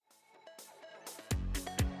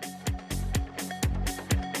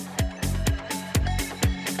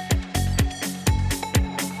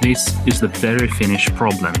This is the Very Finnish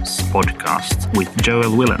Problems podcast with Joel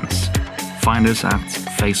Willens. Find us at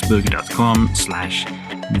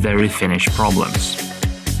facebook.com/veryfinishproblems.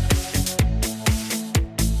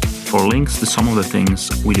 For links to some of the things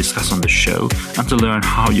we discuss on the show and to learn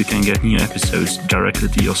how you can get new episodes directly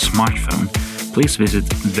to your smartphone, please visit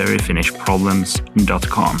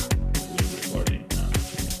veryfinishproblems.com.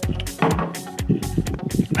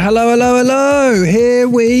 Hello. Here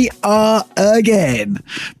we are again.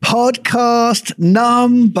 Podcast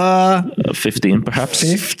number 15, perhaps.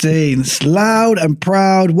 15. It's loud and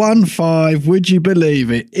proud. 15. Would you believe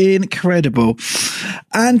it? Incredible.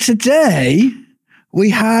 And today we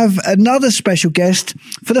have another special guest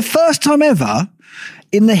for the first time ever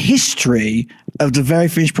in the history of the Very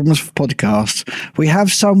Finnish Problems podcast. We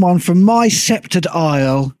have someone from my sceptred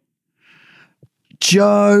isle,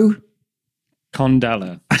 Joe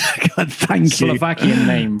Kondela. God, thank you. Slovakian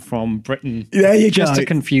name from Britain. There you Just go. to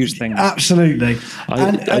confuse things. Absolutely.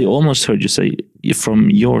 I almost heard you say from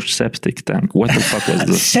your septic tank. What the fuck was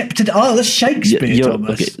that? Sceptred Isle. That's Shakespeare,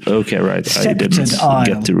 Thomas. Okay, right. Sceptred I didn't Isle.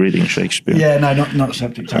 get to reading Shakespeare. Yeah, no, not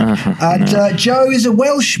septic tank. Joe is a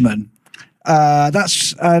Welshman.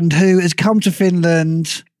 And who has come to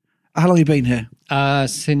Finland. How long have you been here?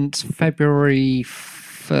 Since February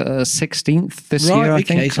 16th this year, I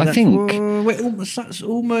think. So that's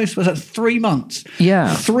almost, was that 3 months?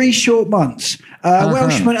 Yeah. 3 short months.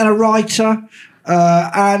 Welshman and a writer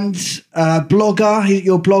and blogger.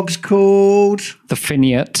 Your blog's called? The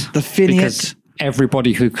Finiot. The Finiot. Because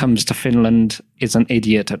everybody who comes to Finland is an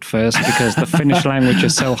idiot at first because the Finnish language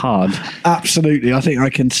is so hard. Absolutely. I think I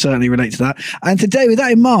can certainly relate to that. And today, with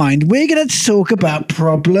that in mind, we're going to talk about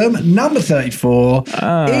problem number 34 in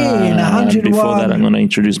 101. Before that, I'm going to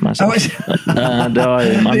introduce myself. I'm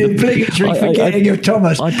the obligatory forgetting of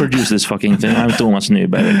Thomas. I produced this fucking thing. I'm Thomas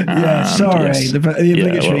Nyberg. Sorry. Yes. The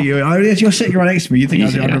obligatory. You're sitting right next to me. You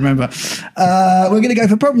think I remember. We're going to go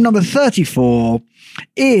for problem number 34.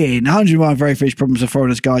 In 101 Very Finnish Problems, A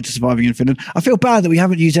Foreigner's Guide to Surviving in Finland. I feel bad that we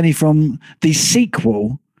haven't used any from the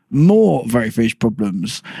sequel, More Very Finnish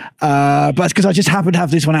Problems. But it's because I just happen to have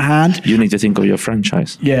this one at hand. You need to think of your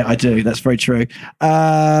franchise. Yeah, I do. That's very true.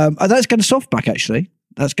 That's going to Softback, actually.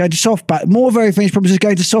 That's going to Softback. More Very Finnish Problems is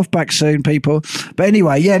going to Softback soon, people. But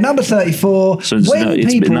anyway, number 34. So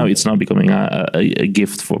it's now becoming a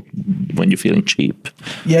gift for when you're feeling cheap.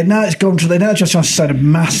 Yeah, now it's gone to they're now just trying to sort of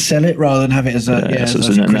mass sell it rather than have it as a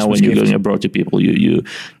now when you're going abroad to people, you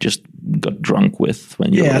just got drunk with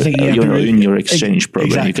when you're in your exchange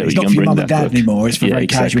program. Exactly. You It's not for your mum and dad anymore. It's for very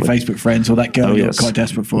casual Facebook friends or that girl you're quite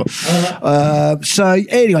desperate for. So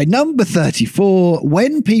anyway, number 34.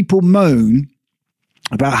 When people moan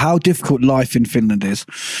about how difficult life in Finland is.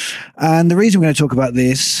 And the reason we're going to talk about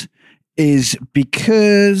this is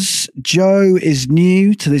because Joe is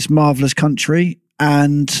new to this marvellous country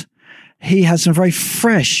and he has some very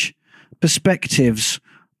fresh perspectives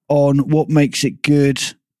on what makes it good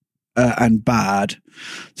and bad.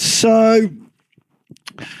 So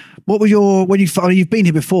what were you've been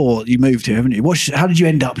here before, you moved here, haven't you? How did you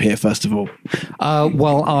end up here, first of all?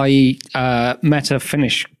 Well, I met a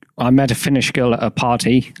Finnish girl at a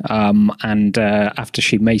party, and after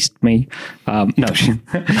she maced me,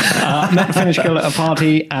 met a Finnish girl at a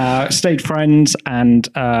party, stayed friends, and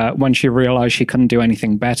when she realised she couldn't do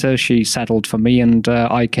anything better, she settled for me, and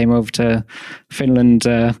I came over to Finland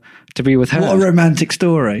to be with her. What a romantic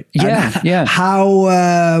story! Yeah.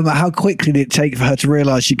 How quickly did it take for her to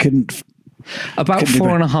realise she couldn't? About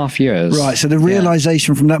 4.5 years. Right. So the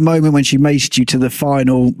realisation from that moment when she maced you to the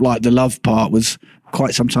final, like the love part, was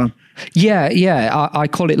quite some time. Yeah. I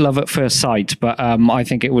call it love at first sight, but I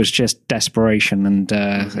think it was just desperation, and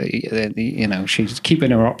she's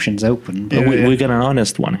keeping her options open. But we got an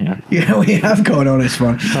honest one here. Yeah, we have got an honest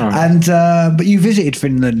one. And but you visited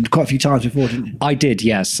Finland quite a few times before, didn't you? I did,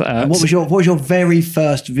 yes. What was your very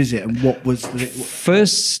first visit, and what was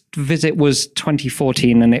first visit was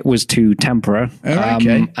 2014, and it was to Tampere.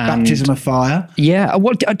 Okay, baptism of fire. Yeah.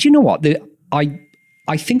 Well, do you know what?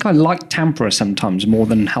 I think I like Tampere sometimes more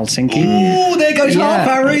than Helsinki. Oh, there goes half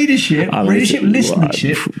our readership.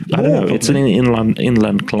 Listenership. I don't know. It's an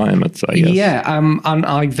inland climate, I guess. Yeah, and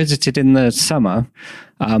I visited in the summer,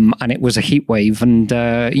 and it was a heat wave, and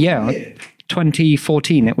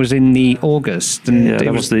 2014. It was in the August, and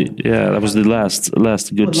that was the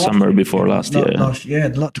last good summer before last year.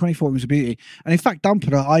 2014 was a beauty, and in fact,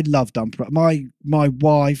 Tampere, I love Tampere. My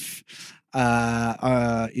wife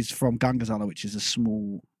is from Kangasala, which is a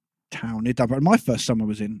small town near Tampere. My first summer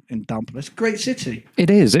was in Tampere. It's a great city. It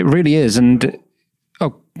is. It really is. And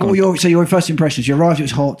so your first impressions? You arrived. It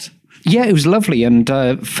was hot. Yeah, it was lovely. And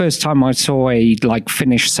first time I saw a like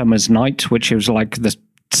Finnish summer's night, which was like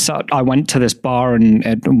I went to this bar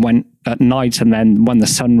and went at night, and then when the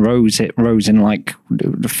sun rose, it rose in like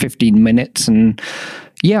 15 minutes. And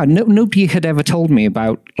yeah, nobody had ever told me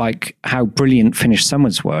about like how brilliant Finnish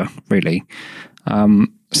summers were, really.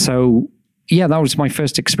 So yeah, that was my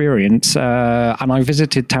first experience, and I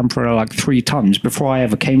visited Tampere like 3 times before I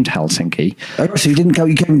ever came to Helsinki. Oh, so you didn't go?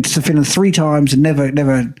 You came to Finland 3 times and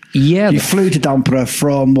never. Yeah, you flew to Tampere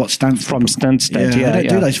from what? Stansted. From Stansted. Yeah, they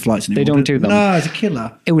don't do those flights anymore. They don't do them. No, it's a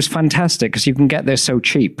killer. It was fantastic because you can get there so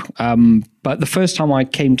cheap. But the first time I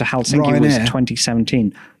came to Helsinki was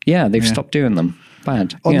 2017. Yeah, they've stopped doing them.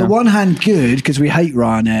 Bad. On the one hand, good, because we hate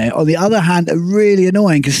Ryanair. On the other hand, really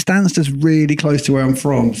annoying, because Stansted's really close to where I'm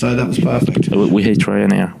from, so that was perfect. We hate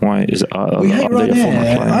Ryanair. Why is it? We hate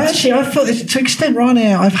Ryanair. I thought, to an extent,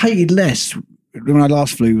 Ryanair I've hated less when I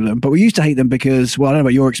last flew with them, but we used to hate them because, well, I don't know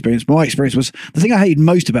about your experience. My experience was the thing I hated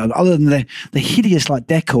most about them, other than the hideous like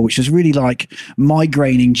decor, which was really like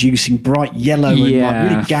migraine-inducing, bright yellow and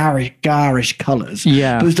like really garish colours.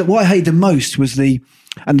 Yeah, but what I hated the most was the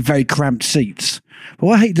very cramped seats. But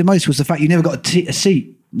what I hated the most was the fact you never got a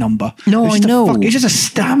seat number. No, I know. It's just a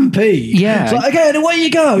stampede. Yeah. It's like, okay, and away you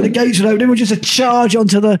go. The gates would open. Everyone just a charge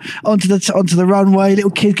onto the runway.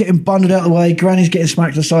 Little kids getting bundled out of the way. Granny's getting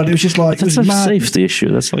smacked aside. It was just like, that's a safety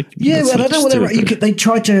issue. That's like, I don't know what they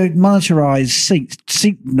tried to monetize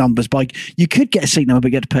seat numbers by, you could get a seat number,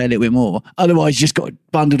 but you had to pay a little bit more. Otherwise, you just got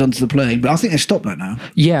bundled onto the plane. But I think they've stopped that now.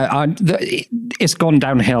 Yeah, it's gone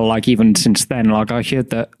downhill. Like even since then, like I heard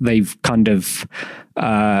that they've kind of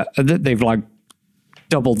they've like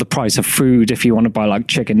double the price of food if you want to buy like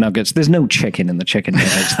chicken nuggets. There's no chicken in the chicken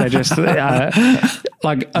nuggets. They're just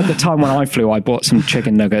like at the time when I flew, I bought some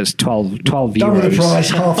chicken nuggets, 12 euros. Double the price,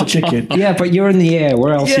 half a chicken. Yeah, but you're in the air.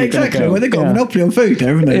 Where else are you going to go? Well, they've got a monopoly on food there,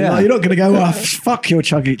 haven't they? Yeah. Like, you're not going to go, fuck your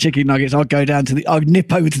chicken nuggets. I'll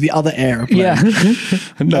nip over to the other aeroplane. Yeah.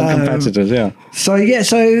 No competitors, yeah. So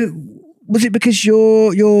was it because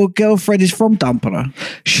your girlfriend is from Tampere?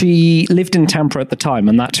 She lived in Tampere at the time,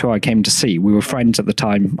 and that's who I came to see. We were friends at the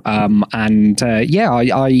time, I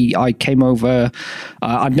came over.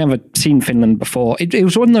 I'd never seen Finland before. It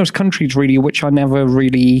was one of those countries really which I never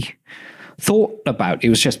really thought about. It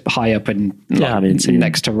was just high up and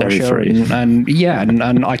next to Russia,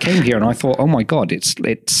 and I came here and I thought, oh my god, it's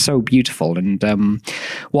so beautiful. And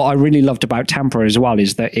what I really loved about Tampere as well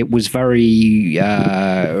is that it was very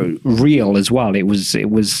real as well. It's a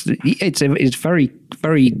very,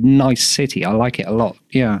 very nice city. I like it a lot.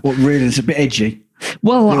 Yeah. What really? It's a bit edgy.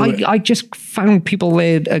 Well, I just found people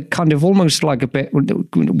there kind of almost like a bit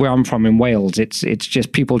where I'm from in Wales. It's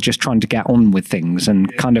just people just trying to get on with things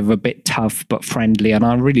and kind of a bit tough but friendly. And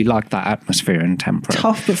I really like that atmosphere in Tampere.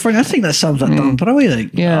 Tough but friendly. I think that sums up Tampere, what do you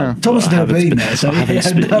think? Yeah. Thomas has never been there, so I've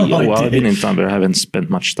been in Tampere. I haven't spent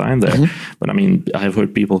much time there. But I mean, I've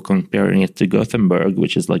heard people comparing it to Gothenburg,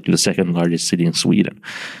 which is like the second largest city in Sweden,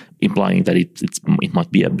 implying that it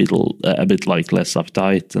might be a bit like less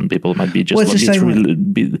uptight, and people might be just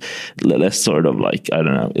be less sort of like, I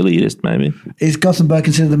don't know, elitist maybe. Is Gothenburg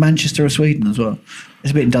considered the Manchester of Sweden as well?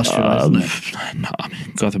 It's a bit industrialized, isn't it? No, I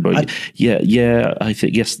mean Gothenburg. I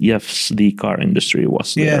think yes, the car industry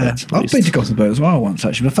was. Yeah, I've been to Gothenburg as well once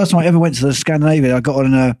actually. The first time I ever went to the Scandinavia, I got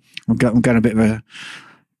on I'm going a bit of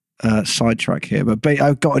a sidetrack here, but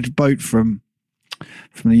I got a boat from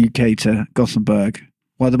the UK to Gothenburg.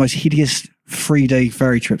 One of the most hideous 3-day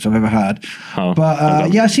ferry trips I've ever had. Oh, but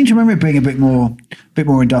I seem to remember it being a bit more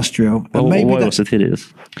industrial. Why was it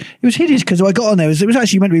hideous? It was hideous because I got on there. It was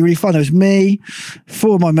actually meant to be really fun. It was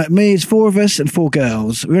it's 4 of us and 4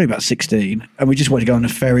 girls. We were only about 16, and we just wanted to go on a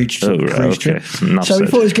ferry cruise trip. So we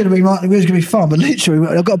thought it was going to be fun. But literally,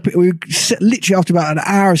 literally after about an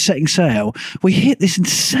hour of setting sail, we hit this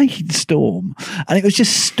insane storm, and it was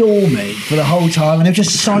just stormy for the whole time, and there was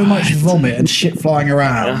just so much vomit and shit flying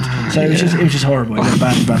around. So it was just horrible. It was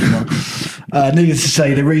bad. Needless to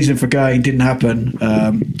say, the reason for going didn't happen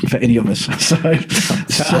for any of us. So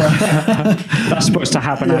that's supposed to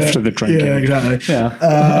happen after the drinking. Yeah, exactly.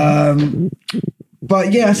 Yeah.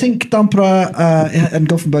 But yeah, I think Tampere and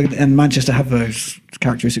Gothenburg and Manchester have those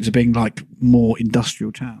characteristics of being like more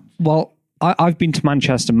industrial towns. Well, I've been to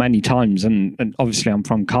Manchester many times, and obviously I'm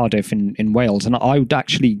from Cardiff in Wales, and I would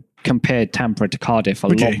actually compare Tampere to Cardiff a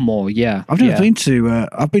lot more. Yeah, I've never been to.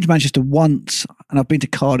 I've been to Manchester once, and I've been to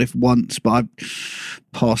Cardiff once, but I've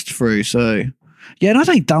passed through. So Yeah, and I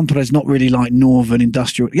think Tampere is not really like northern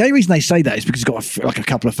industrial. The only reason they say that is because it's got a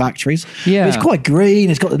couple of factories. Yeah, but it's quite green.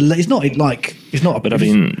 It's got. It's not like it's not. But I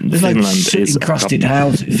mean, Finland is encrusted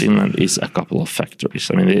houses. Finland is a couple of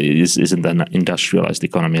factories. I mean, it isn't an industrialized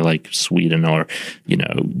economy like Sweden or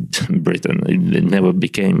Britain. It never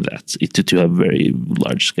became that to a very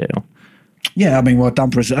large scale. Yeah, I mean, well,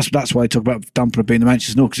 Tampere, that's why they talk about Tampere being the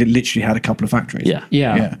Manchester North, because it literally had a couple of factories.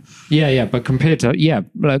 Yeah. But compared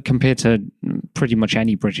to pretty much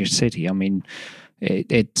any British city, I mean,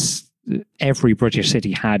 it's every British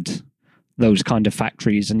city had those kind of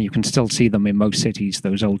factories, and you can still see them in most cities.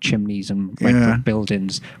 Those old chimneys and red brick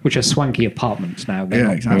buildings, which are swanky apartments now.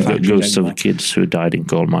 They're exactly. Ghosts of kids who died in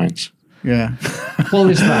coal mines. Yeah. Well,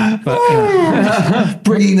 there's that. But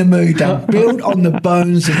bringing the mood down, built on the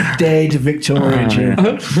bones of dead Victorian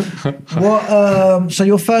children. What? So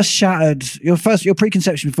your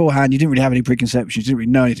preconception beforehand, you didn't really have any preconceptions. You didn't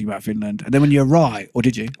really know anything about Finland, and then when you arrived, or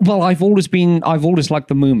did you? Well, I've always liked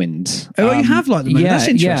the Moomins. Oh, you have liked the Moomins. That's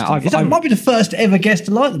interesting. That might be the first ever guest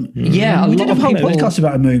to like them. Yeah, we did a whole podcast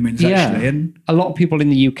about the Moomins actually, and a lot of people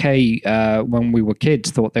in the UK when we were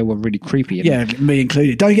kids thought they were really creepy. Yeah, me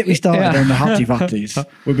included. Don't get me started. And the Hutty Vutties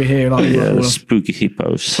would be here like the spooky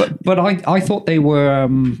hippos. But I thought they were.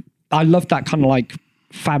 I loved that kind of like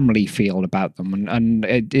family feel about them, and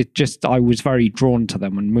it just I was very drawn to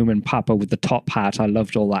them. And Moomin Papa with the top hat, I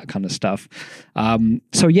loved all that kind of stuff.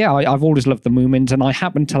 So yeah, I've always loved the Moomins, and I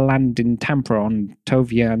happened to land in Tampere on Tove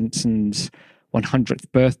Jansson's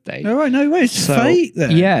 100th birthday. Oh right, no way, it's fate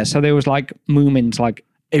then. Yeah, so there was like Moomins like.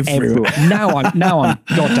 Everywhere. Now I'm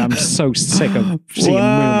goddamn so sick of seeing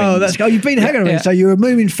Moomins. You've been hanging on a minute. So you're a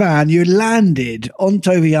Moomin fan. You landed on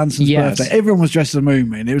Tove Jansson's birthday. Everyone was dressed as a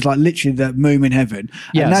Moomin. It was like literally the Moomin heaven.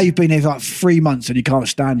 Yes. And now you've been here for like 3 months and you can't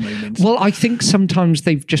stand Moomins. Well, I think sometimes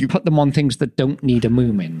they've just put them on things that don't need a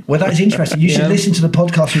Moomin. Well, that is interesting. You should listen to the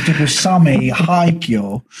podcast we did with Sami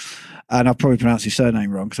Haikyo. And I'll probably pronounce his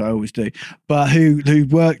surname wrong, because I always do, but who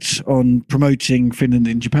worked on promoting Finland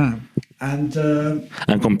in Japan. And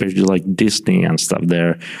compared to like Disney and stuff,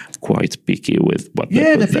 they're quite picky with what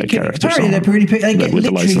they put their characters apparently on. they're pretty picky. They get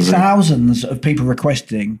literally thousands of people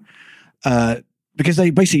requesting because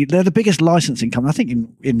they're the biggest licensing company, I think,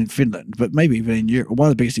 in Finland, but maybe even in Europe, one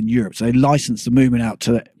of the biggest in Europe. So they license the Moomin out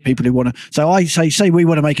to people who want to. So I say we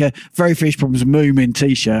want to make a Very Fish Problems Moomin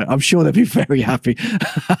t-shirt. I'm sure they'd be very happy.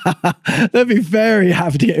 They'd be very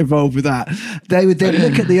happy to get involved with that. They would then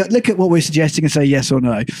look at what we're suggesting and say yes or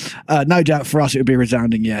no. No doubt for us it would be a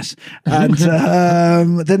resounding yes. And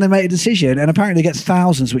then they make a decision, and apparently they get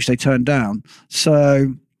thousands which they turn down.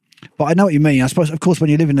 So. But I know what you mean. I suppose, of course,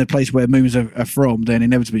 when you live in a place where Moomins are from, then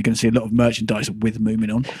inevitably you're going to see a lot of merchandise with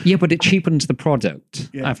Moomin on. Yeah, but it cheapens the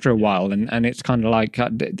product after a while. And it's kind of like,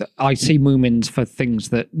 I see Moomins for things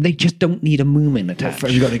that they just don't need a Moomin attached.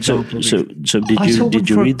 Have you got an example? So did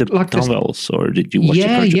you read the novels or did you watch the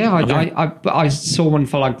cartoon? Yeah. I saw one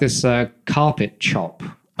for like this carpet chop.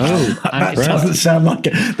 Oh, that doesn't sound like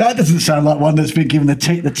it. That doesn't sound like one that's been given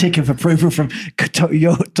the tick of approval from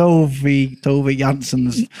Tove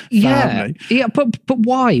Jansson's family. Yeah, but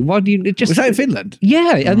why? Why do you just? Was that in Finland?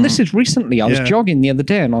 Yeah, and this is recently. I was jogging the other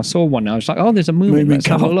day and I saw one. I was like, oh, there's a Moomin. Let's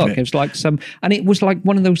have a look. It was like and it was like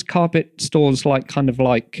one of those carpet stores, like kind of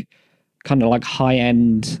like high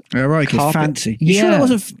end. Yeah, right, fancy. You sure it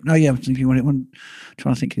wasn't? No, I'm thinking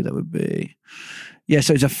trying to think who that would be. Yeah,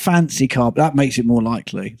 so it's a fancy carpet. That makes it more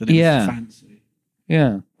likely that it was fancy.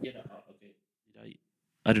 Yeah.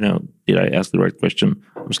 I don't know. Did I ask the right question?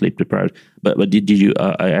 I'm sleep deprived. But did you?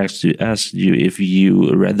 I asked you if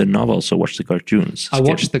you read the novels or watched the cartoons. I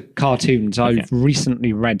watched the cartoons. Okay. I've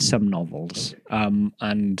recently read some novels,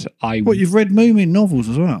 and I. What, you've read Moomin novels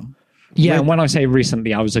as well? Yeah, and when I say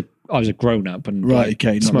recently, I was a grown up and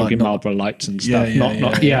smoking Marlboro Lights and stuff.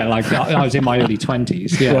 Like I was in my early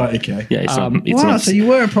 20s. Yeah. Right, okay. Yeah, so you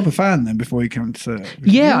were a proper fan then before you came to.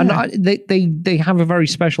 Yeah, and they have a very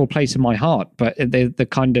special place in my heart, but they're the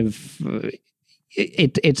kind of.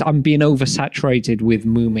 It's I'm being oversaturated with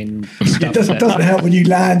Moomin stuff. It doesn't help when you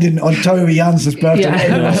land on Tove Jansson's birthday.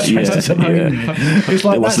 It's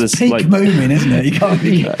like that's peak Moomin, isn't it? You can't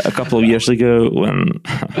be... A couple of years ago, when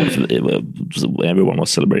everyone was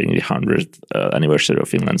celebrating the 100th anniversary of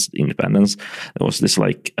Finland's independence, there was this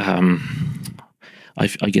like.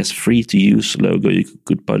 I guess free-to-use logo you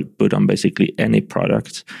could put on basically any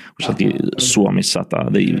product, which is like the Suomi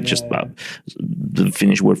 100, the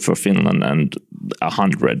Finnish word for Finland, and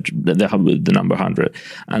 100. They have the number 100,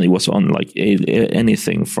 and it was on like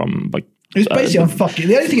anything from like It was basically on fucking.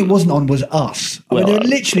 The only thing it wasn't on was us. I mean, they were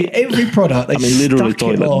literally every product. They literally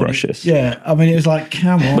toilet brushes. Yeah, I mean, it was like,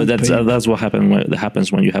 come on. But that's what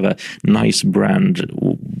happens when you have a nice brand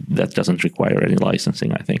that doesn't require any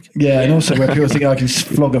licensing, I think. Yeah, and also where people think I can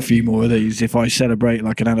flog a few more of these if I celebrate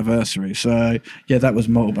like an anniversary. So yeah, that was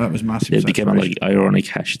massive. It became a like ironic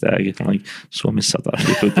hashtag, like Suomi 100.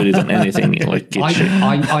 You could put it on anything like kitchen.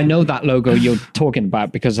 I know that logo you're talking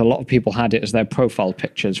about because a lot of people had it as their profile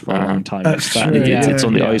pictures for a long time. That's true. It's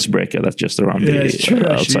on the icebreaker that's just around the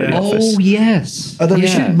outside the office. Oh yes. Although we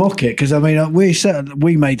shouldn't mock it because I mean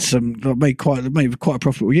we made quite a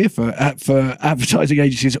profitable year for advertising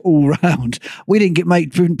agencies all round. We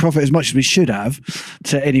didn't profit as much as we should have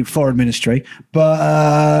to any foreign ministry, but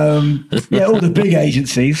all the big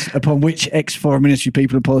agencies upon which ex-foreign ministry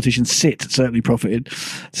people and politicians sit certainly profited.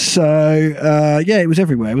 So it was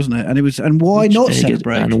everywhere, wasn't it? And why not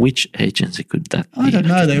celebrate? And which agency could that be? I don't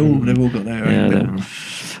know. They've all got their own.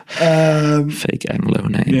 Fake Anglo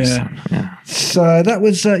names. Yeah. So that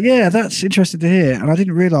was that's interesting to hear, and I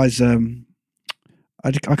didn't realise.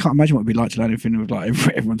 I can't imagine what it'd be like to land in Finland with like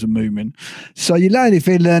everyone's a moomin. So you land in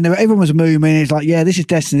Finland, everyone was a moomin. It's like, yeah, this is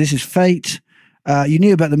destiny, this is fate. You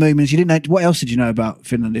knew about the moomins. You didn't know. What else did you know about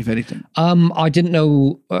Finland, if anything? I didn't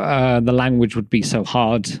know the language would be so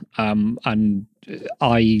hard, and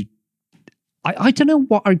I don't know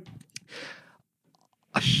what I.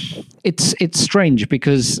 It's strange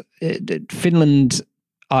because Finland.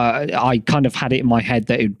 I kind of had it in my head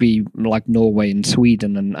that it would be like Norway and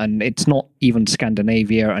Sweden, and it's not even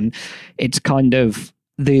Scandinavia, and it's kind of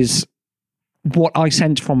there's what I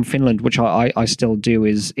sense from Finland, which I still do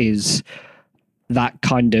is that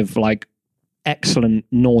kind of like excellent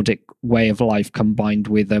Nordic way of life combined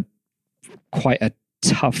with quite a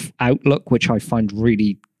tough outlook, which I find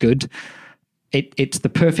really good. It's the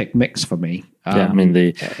perfect mix for me. I mean,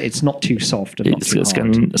 it's not too soft and not too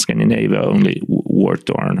hard. Scandinavia only war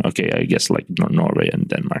torn. Okay, I guess like Norway and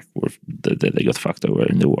Denmark they got fucked over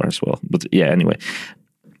in the war as well. But yeah, anyway.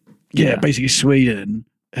 Yeah, basically Sweden,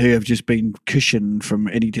 who have just been cushioned from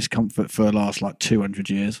any discomfort for the last like 200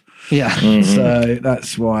 years. Yeah. Mm-hmm. So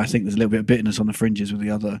that's why I think there's a little bit of bitterness on the fringes with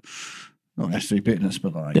the other. Not necessarily bitterness,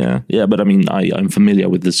 but like but I mean, I'm familiar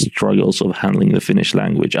with the struggles of handling the Finnish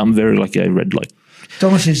language. I'm very lucky. I read like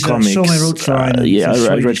Thomas's comics.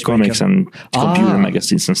 I read comics and computer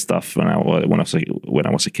magazines and stuff when I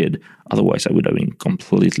was a kid. Otherwise, I would have been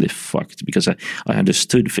completely fucked because I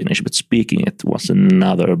understood Finnish, but speaking it was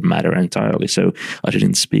another matter entirely. So I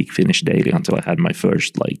didn't speak Finnish daily until I had my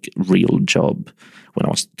first like real job when I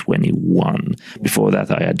was 21. Before that,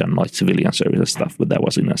 I had done like civilian service and stuff, but that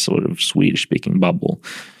was in a sort of Swedish-speaking bubble.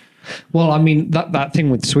 Well, I mean, that thing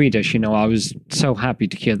with Swedish, I was so happy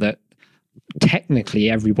to hear that technically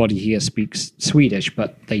everybody here speaks Swedish,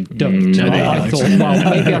 but they don't. I thought, well,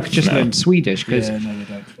 maybe I could just learn Swedish because,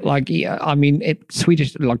 I mean,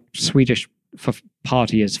 Swedish for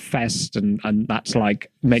party is fest, and that's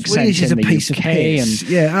like makes Swedish sense in the piece UK. Of piss.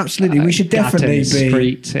 And absolutely, we should definitely be.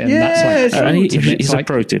 Street, and that's like, it's a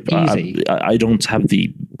pro tip. I don't have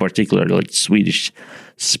the particular like Swedish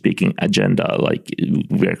speaking agenda like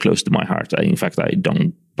very close to my heart. In fact, I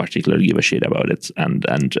don't particularly give a shit about it, and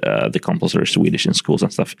the compulsory Swedish in schools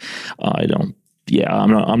and stuff. I don't. Yeah,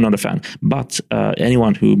 I'm not a fan. But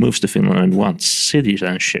anyone who moves to Finland and wants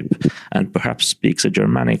citizenship and perhaps speaks a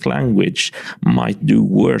Germanic language might do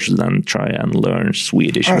worse than try and learn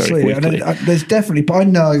Swedish very quickly. There's definitely, but I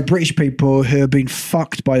know British people who have been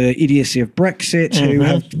fucked by the idiocy of Brexit, who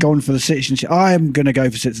have gone for the citizenship. I am going to go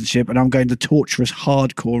for citizenship, and I'm going the torturous,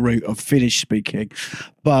 hardcore route of Finnish speaking.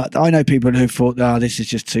 But I know people who thought, this is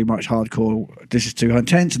just too much hardcore, this is too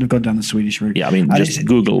intense, and have gone down the Swedish route. Yeah, I mean, just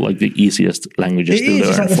Google like the easiest languages to learn.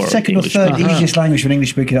 It's like the second or third easiest language for an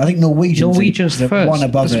English speaker. I think Norwegian's the first. One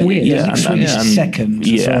above it. Weird. Yeah, Swedish is second.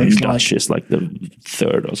 Yeah, so and Dutch is like the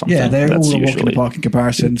third or something. Yeah, they're all a walk in the park in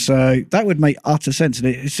comparison. So that would make utter sense. And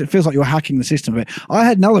it feels like you're hacking the system a bit. I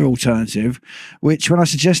had another alternative, which when I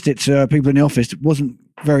suggested to people in the office, wasn't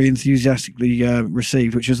very enthusiastically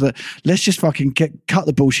received, which was that let's just fucking cut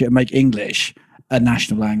the bullshit and make English a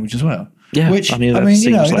national language as well. Yeah, which I mean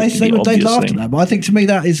they laughed at that, but I think to me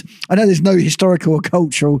that is. I know there's no historical or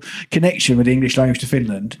cultural connection with the English language to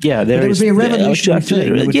Finland. Yeah, there would be a revolutionary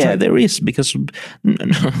thing. Yeah, there is, because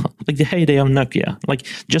like the heyday of Nokia, like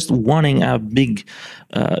just wanting a big.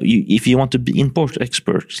 If you want to import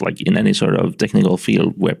experts, like in any sort of technical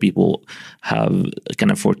field where people can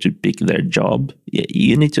afford to pick their job,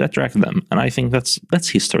 you need to attract them, and I think that's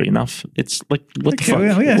history enough. It's like what the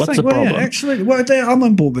fuck? What's the problem? Absolutely. Well, I'm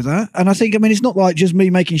on board with that, and I think, I mean, it's not like just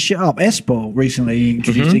me making shit up. ESPOL recently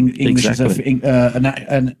introduced English as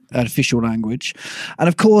an official language. And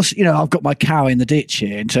of course, you know, I've got my cow in the ditch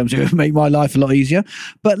here in terms of make my life a lot easier.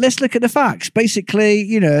 But let's look at the facts. Basically,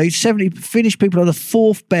 you know, Finnish people are the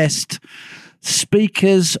fourth best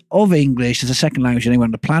speakers of English as a second language anywhere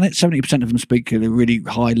on the planet. 70% of them speak at a really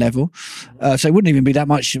high level. So it wouldn't even be that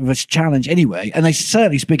much of a challenge anyway. And they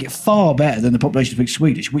certainly speak it far better than the population speaks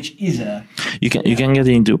Swedish, which is a... You can get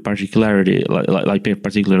into particularity, like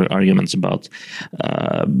particular arguments about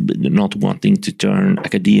not wanting to turn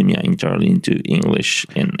academia entirely into English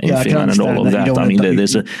in Finland and all of that. I mean,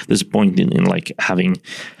 there's a point in like having...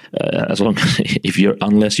 as long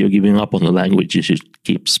unless you're giving up on the language, you should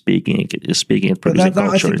keep speaking it, producing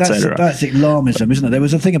culture, etc. That's Islamism, isn't it? There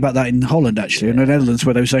was a thing about that in Holland, actually, in the Netherlands,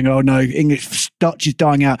 where they were saying, "Oh no, Dutch is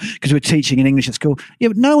dying out because we're teaching in English at school." Yeah,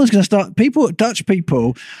 but no one's going to start. Dutch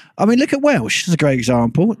people. I mean, look at Welsh. That's a great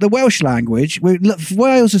example. The Welsh language.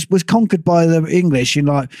 Wales was conquered by the English in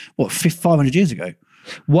 500 years ago.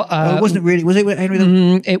 Wasn't it really? Was it Henry?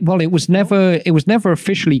 It was never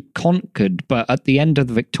officially conquered, but at the end of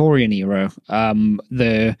the Victorian era,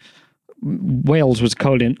 the Wales was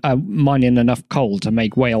mining enough coal to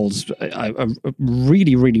make Wales a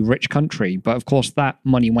really, really rich country. But of course, that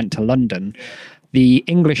money went to London. The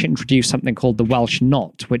English introduced something called the Welsh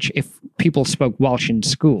Not, which if people spoke Welsh in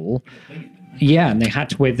school. Yeah, and they had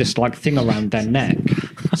to wear this thing around their neck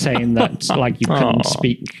saying that you couldn't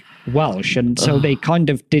speak Welsh, and so they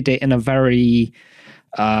kind of did it in a very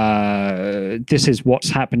this is what's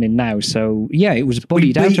happening now. So yeah, it was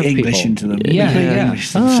bullied out of English people. Into them. Yeah. You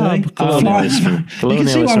can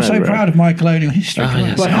see why I'm so proud of my colonial history.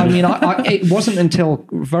 But I mean, it wasn't until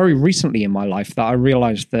very recently in my life that I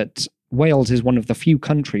realised that Wales is one of the few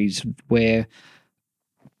countries where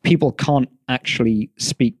people can't actually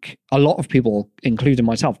speak. A lot of people, including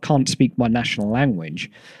myself, can't speak my national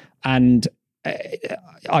language, and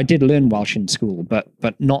I did learn Welsh in school, but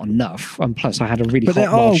not enough. And plus, I had a really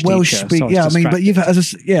hot Welsh teacher. So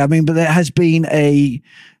but there has been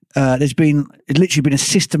there's been literally been a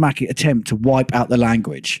systematic attempt to wipe out the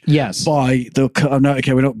language. Yes. By the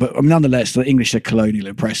we're not, but nonetheless, the English are colonial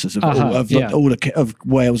oppressors of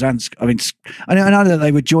Wales, and I know that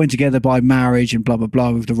they were joined together by marriage and blah blah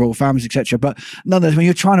blah with the royal families, etc. But nonetheless, when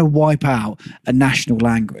you're trying to wipe out a national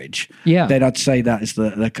language, then I'd say that is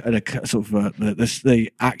the sort of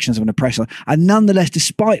the actions of an oppressor. And nonetheless,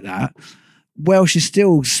 despite that, Welsh is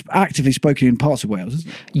still actively spoken in parts of Wales, isn't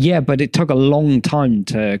it? Yeah, but it took a long time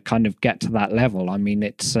to kind of get to that level. I mean,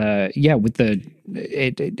 it's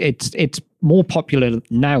it's more popular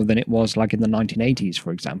now than it was in the 1980s,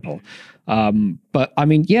 for example. But I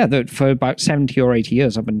mean, for about 70 or 80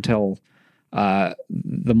 years up until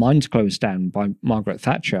the mines closed down by Margaret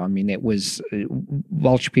Thatcher. I mean, it was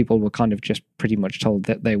Welsh people were kind of just pretty much told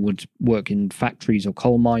that they would work in factories or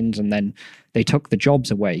coal mines, and then they took the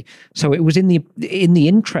jobs away. So it was in the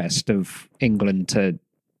interest of England to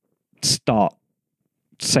start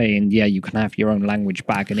saying, you can have your own language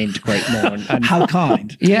back and integrate more. And how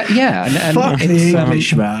kind. Yeah. And fuck the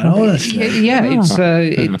English, man, honestly.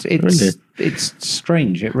 It's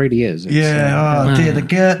strange. It really is. Dear,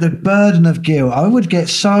 the burden of guilt. I would get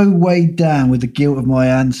so weighed down with the guilt of my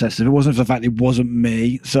ancestors if it wasn't for the fact it wasn't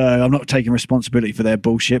me. So I'm not taking responsibility for their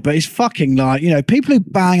bullshit. But it's fucking people who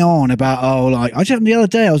bang on about, the other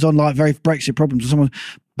day I was on very Brexit problems with someone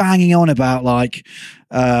banging on about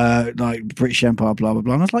British Empire, blah blah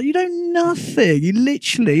blah. And I was like, you know nothing.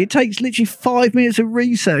 It takes 5 minutes of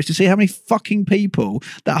research to see how many fucking people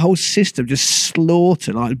that whole system just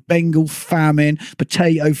slaughtered, Bengal famine,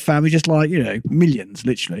 potato famine, just millions,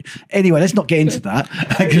 literally. Anyway, let's not get into that.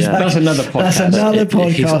 That's another podcast. That's another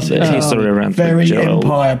podcast. History around very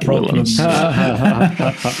empire problems.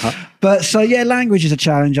 But language is a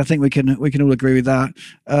challenge. I think we can all agree with that.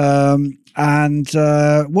 And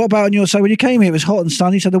what about on your side? When you came here, it was hot and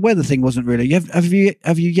sunny, so the weather thing wasn't really. Have you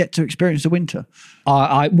yet to experience the winter?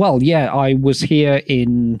 I was here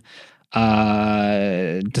in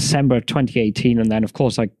December 2018, and then of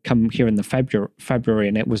course I come here in the February,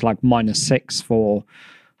 and it was -6 for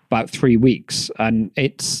about 3 weeks, and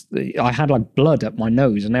I had blood up my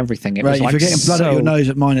nose and everything. It was if you're getting blood up your nose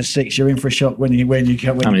at -6, you're in for a shock when you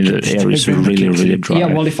come. The air is really, really dry. Yeah,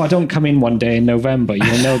 well, if I don't come in one day in November,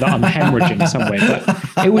 you'll know that I'm hemorrhaging somewhere.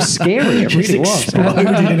 But it was scary. It really was.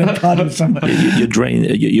 Exploded in a puddle somewhere.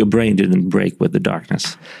 Your brain didn't break with the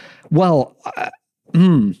darkness. Well,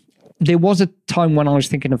 There was a time when I was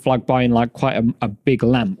thinking of like buying like quite a big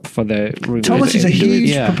lamp for the room. Thomas is a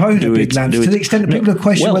huge proponent of big lamps to the extent that people have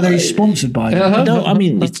questioned whether he's sponsored by them. No, I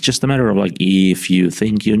mean, it's just a matter of like, if you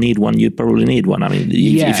think you need one, you probably need one. I mean,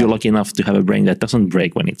 if you're lucky enough to have a brain that doesn't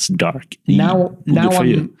break when it's dark. Now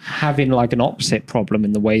I'm having like an opposite problem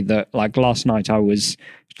in the way that like last night I was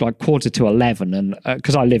like 11:15 and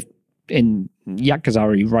because I live in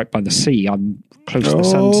Yakazari right by the sea, I'm close to the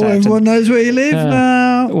sunset. Everyone knows where you live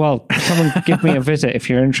now. Well, come and give me a visit if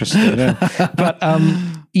you're interested. But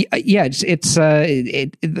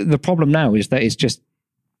the problem now is that it's just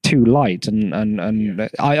too light, and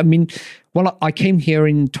I mean, well, I came here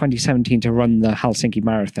in 2017 to run the Helsinki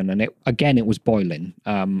Marathon, and it was boiling,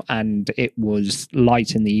 and it was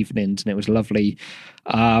light in the evenings, and it was lovely,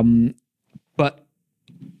 but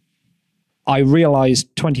I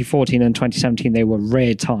realized 2014 and 2017 they were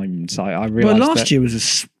rare times. I realized. Well, last year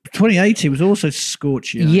was 2018 was also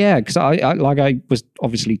scorching. Yeah, because I was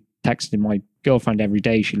obviously texting my girlfriend every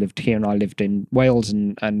day. She lived here and I lived in Wales,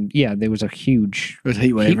 and there was a huge. It was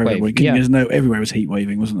heat wave everywhere. Yeah, everywhere was heat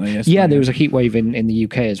waving, wasn't there? Yes, there was a heat wave in the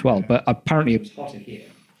UK as well, but apparently it was hotter here.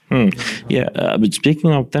 Yeah, but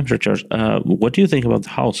speaking of temperatures, what do you think about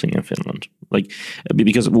housing in Finland? Like,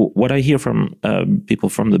 because what I hear from people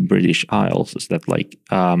from the British Isles is that like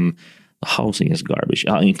housing is garbage,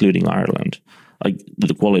 including Ireland. Like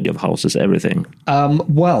the quality of houses, everything. That's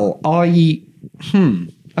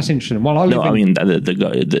interesting. Well, I mean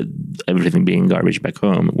the everything being garbage back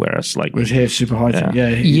home, whereas like was here super high.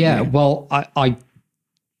 Yeah. Well, I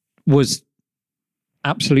was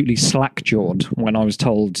absolutely slack-jawed when I was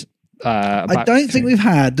told. I don't think we've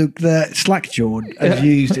had the slack-jawed as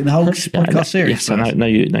used in the whole podcast series. Yes, so now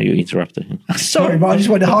you interrupted him. Sorry, but I just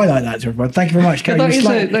wanted to highlight that to everyone. Thank you very much. Love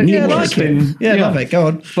it. Go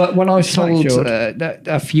on. But when I was told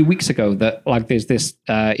a few weeks ago that like there's this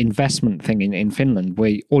investment thing in Finland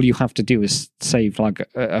where all you have to do is save like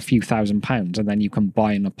a few £1,000 and then you can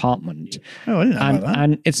buy an apartment. Oh, I didn't know about that.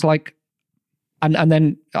 And it's like, and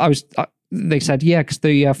then I was. They said, because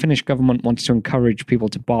the Finnish government wants to encourage people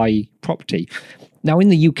to buy property. Now, in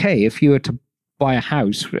the UK, if you were to buy a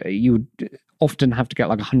house, you would often have to get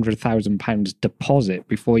like £100,000 deposit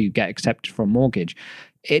before you get accepted for a mortgage.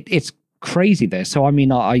 It's crazy there. So, I mean,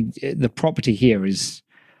 the property here it's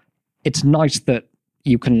nice that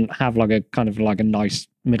you can have like a kind of like a nice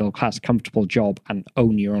middle class comfortable job and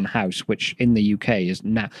own your own house, which in the UK is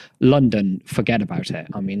now. London, forget about it.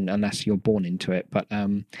 I mean, unless you're born into it. But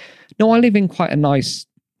no, I live in quite a nice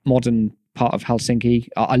modern part of Helsinki.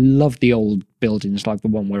 I love the old buildings like the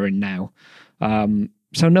one we're in now.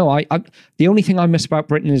 So no, I the only thing I miss about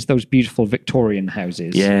Britain is those beautiful Victorian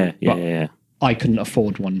houses. Yeah. I couldn't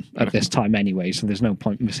afford one at this time anyway, so there's no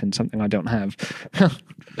point missing something I don't have.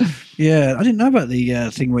 Yeah, I didn't know about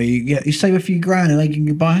the thing where you save a few grand and they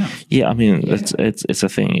can buy a house. Yeah, I mean, it's a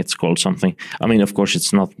thing. It's called something. I mean, of course,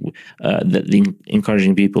 it's not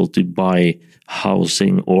encouraging people to buy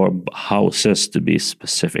housing or houses to be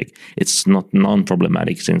specific. It's not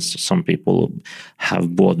non-problematic since some people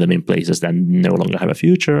have bought them in places that no longer have a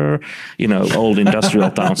future, old industrial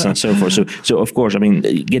towns and so forth. So of course, I mean,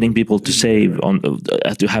 getting people to save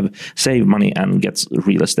save money and get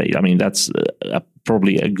real estate. I mean, that's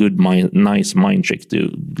probably a good, nice mind trick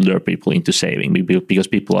to lure people into saving because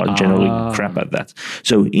people are generally crap at that.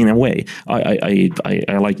 So in a way, I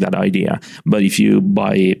like that idea. But if you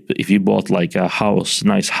bought like a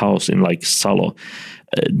nice house in like Salo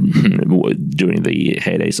during the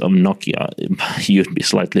heydays of Nokia, you'd be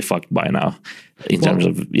slightly fucked by now. In terms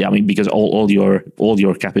of because all your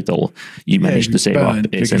capital you managed to save up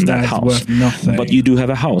is in that house, but you do have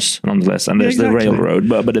a house nonetheless, and there's the railroad.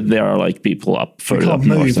 But there are like people up further. You can't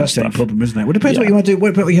move. That's the problem, isn't it? Well, it depends what you want to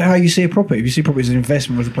do. How you see a property. If you see property as an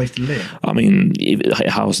investment or as a place to live. I mean, a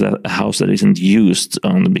house that isn't used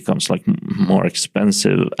only becomes like more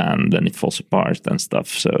expensive, and then it falls apart and stuff.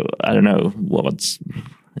 So I don't know what's.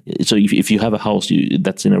 So if you have a house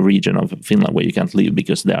that's in a region of Finland where you can't live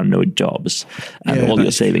because there are no jobs and all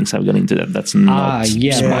your savings have gone into that's not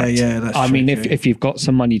smart. That's I mean, if you've got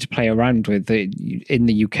some money to play around with, in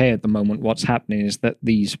the UK at the moment, what's happening is that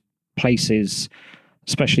these places,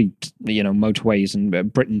 especially motorways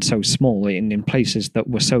and Britain's so small, in places that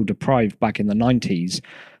were so deprived back in the 90s,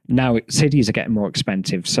 now cities are getting more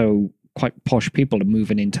expensive. So quite posh people are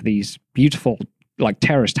moving into these beautiful like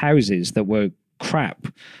terraced houses that were crap.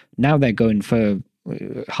 Now they're going for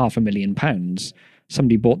 £500,000.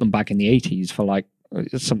 Somebody bought them back in the 80s for like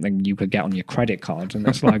it's something you could get on your credit card, and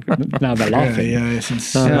it's like now they're laughing. It's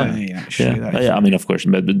insane. Actually, I mean, of course,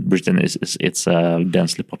 but Britain it's a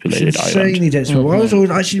densely populated insanely island. dense.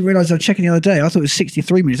 Well, I actually realised I was checking the other day. I thought it was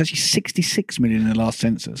 63 million. It's actually 66 million in the last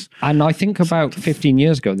census. And I think about 15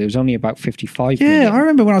 years ago, there was only about 55 million. Yeah, I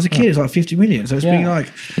remember when I was a kid, it was like 50 million. So it's been like...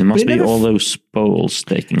 It must be all those Poles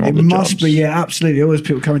taking all the jobs. It must be, yeah, absolutely. Always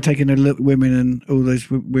people coming taking the women and all those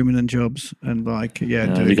women and jobs and like,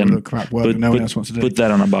 doing all the crap work that no one else wants to do. Put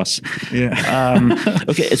that on a bus. Yeah.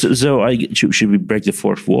 Okay, so should we break the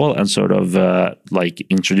fourth wall and sort of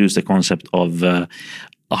introduce the concept of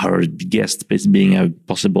our guest being a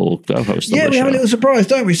possible co-host? Yeah, we have a little surprise,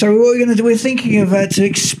 don't we? So what we're going to do, we're thinking of to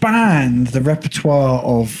expand the repertoire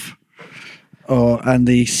of and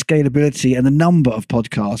the scalability and the number of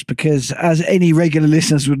podcasts, because as any regular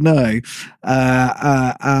listeners would know,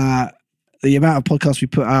 the amount of podcasts we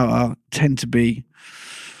put out tend to be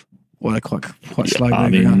they're quite slow. I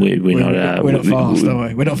mean, we're not fast, are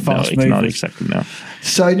we? We're not fast movers. Not exactly, no.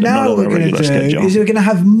 So now what we're going to do is we're going to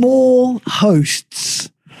have more hosts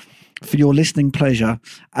for your listening pleasure,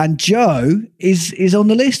 and Joe is on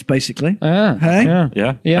the list basically. Yeah. Hey?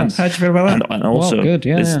 Yeah. How do you feel about that? And also, good.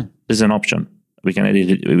 there's an option. We can edit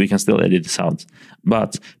it. We can still edit the sound,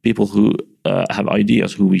 but people who have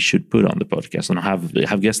ideas who we should put on the podcast and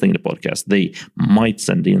have guests in the podcast, they might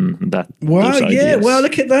send in that. Well,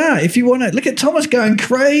 look at that. If you want to look at Thomas going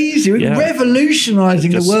crazy, we're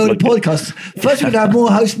revolutionising the world of podcasts. First, we'd have more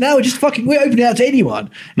hosts. Now we're opening it out to anyone.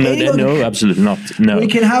 No, absolutely not. No, we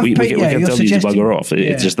can have. We can tell you to bugger off.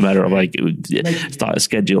 It's just a matter of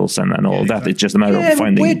schedules and all that. It's just a matter of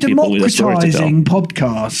finding people with a story to tell. We're democratising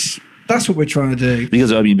podcasts. That's what we're trying to do.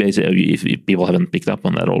 Because I mean, basically, if people haven't picked up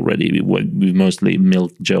on that already, we mostly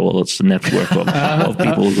milked Joel's network of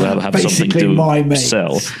people who have something to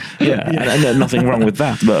sell. And nothing wrong with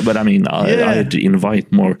that. But I mean, I had to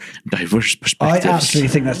invite more diverse perspectives. I absolutely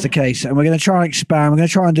think that's the case, and we're going to try and expand. We're going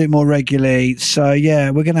to try and do it more regularly. So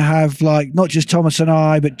we're going to have not just Thomas and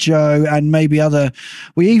I, but Joe and maybe other.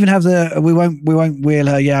 We even have we won't wheel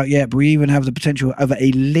her out yet, but we even have the potential of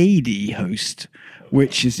a lady host.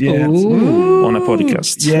 Which is on a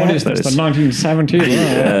podcast. Yeah, what is this? The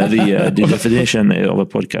 1970s. The definition of a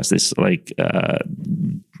podcast is like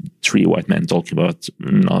three white men talking about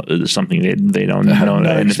something they don't know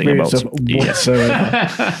anything about. Yes,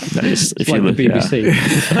 that is if like you look the BBC.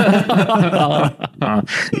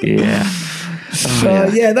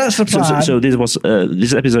 That's the plan. So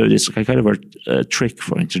this episode is kind of a trick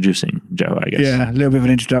for introducing Joe, I guess. Yeah, a little bit of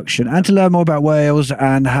an introduction, and to learn more about Wales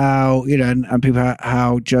and how and people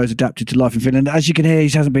how Joe's adapted to life in Finland. As you can hear, he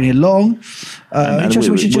hasn't been here long.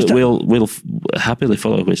 We'll happily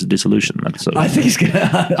follow his disillusionment. So I think he's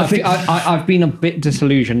gonna. I've been a bit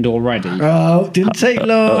disillusioned already. Oh, didn't take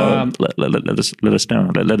long. Let us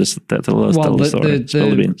know. Let us tell the story.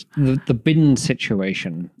 Spill the beans. The bin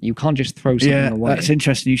situation. You can't just throw something away. That's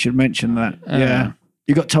interesting. You should mention that.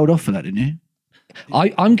 You got told off for that, didn't you?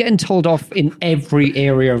 I'm getting told off in every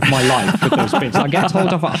area of my life for those bits. I get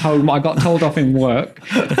told off at home. I got told off in work.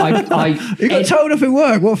 You got told off in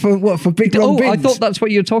work? What for big wrong bins? I thought that's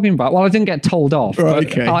what you were talking about. Well, I didn't get told off.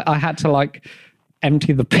 Right, but I had to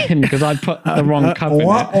empty the bin because I put the wrong cup in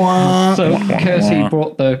it. So Kirsty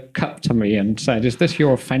brought the cup to me and said, "Is this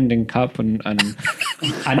your offending cup?" And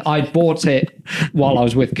I bought it while I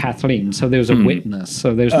was with Kathleen, so there was a witness.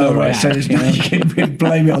 So there's no way. So you can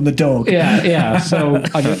blame it on the dog. Yeah. So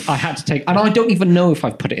I had to take, and I don't even know if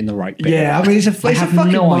I've put it in the right bin. Yeah, I mean it's a fucking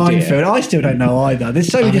minefield. I still don't know either. There's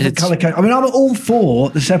so many different colour codes. I mean, I'm all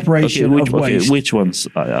for the separation of waste. Which ones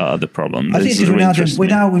are the problem? I think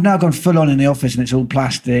we've now gone full on in the office, and it's all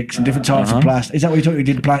plastics and different types of plastic. Is that what you're talking? You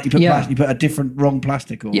did plastic. You put a different wrong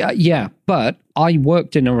plastic. Or yeah. But I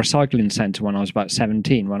worked in a recycling centre when I was about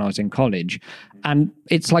 17, when I was in college, and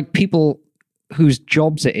it's like people whose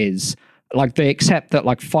jobs it is, they accept that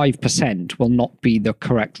 5% will not be the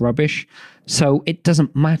correct rubbish, so it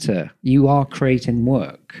doesn't matter. You are creating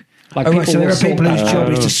work. So there are people whose job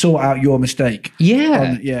is to sort out your mistake.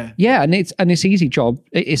 Yeah, and it's easy job.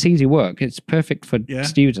 It's easy work. It's perfect for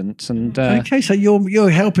students. And okay, so you're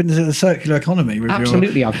helping the circular economy. With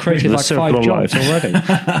absolutely, I've created 5 jobs already.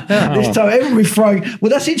 This time, everyone will be throwing. Well,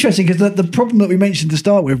 that's interesting because the problem that we mentioned to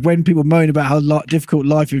start with, when people moan about how difficult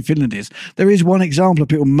life in Finland is, there is one example of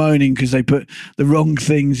people moaning because they put the wrong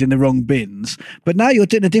things in the wrong bins. But now you're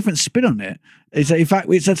doing a different spin on it. Is that in fact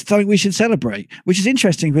it's something we should celebrate, which is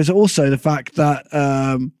interesting because also the fact that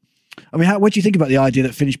what do you think about the idea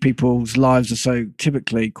that Finnish people's lives are so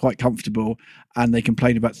typically quite comfortable and they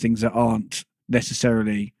complain about things that aren't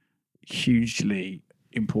necessarily hugely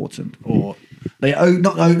important or They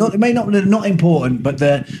not important, but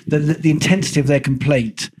the intensity of their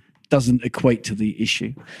complaint doesn't equate to the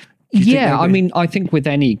issue. Yeah, I mean, I think with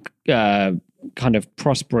any kind of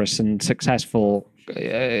prosperous and successful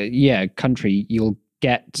country, you'll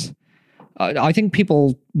get. I think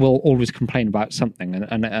people will always complain about something,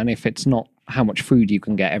 and if it's not how much food you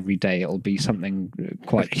can get every day, it'll be something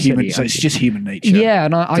quite human. silly. So it's just human nature. Yeah,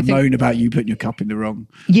 and I think, moan about you putting your cup in the wrong.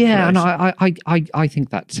 Yeah, place. and I think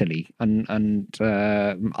that's silly. And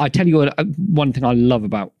I tell you one thing I love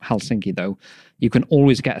about Helsinki, though. You can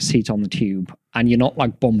always get a seat on the tube, and you're not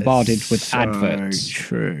like bombarded with adverts.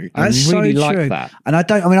 True. That's really so true. Like that. And I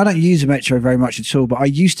don't use the metro very much at all, but I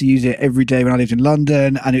used to use it every day when I lived in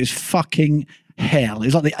London, and it was fucking hell. It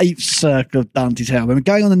was like the 8th circle of Dante's hell. When we're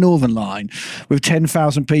going on the Northern Line with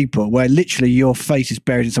 10,000 people, where literally your face is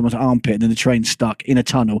buried in someone's armpit and then the train's stuck in a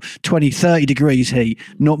tunnel, 20, 30 degrees heat,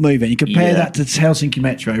 not moving. You compare that to Helsinki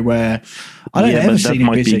Metro, where I don't ever seen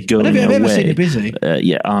it busy. I've never seen it busy.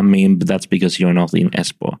 I mean, but that's because you're not in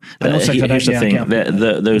Espoo. Here's the thing: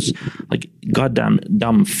 those like goddamn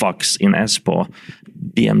dumb fucks in Espoo,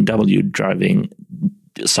 BMW driving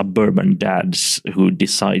suburban dads who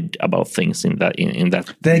decide about things in that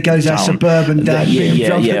there goes town. Our suburban dad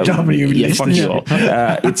fuck you all.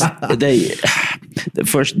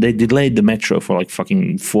 First they delayed the metro for like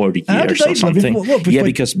fucking 40 years or something.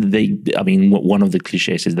 Because one of the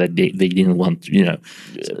cliches is that they didn't want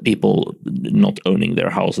people not owning their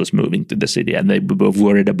houses moving to the city, and they were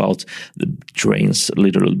worried about the trains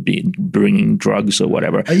literally bringing drugs or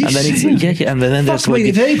whatever. And then there's like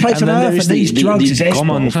the only place on earth for these drugs is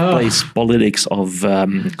commonplace politics of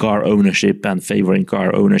car ownership and favoring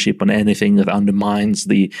car ownership on anything that undermines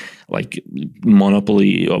the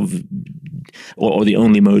monopoly of or the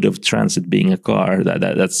only mode of transit being a car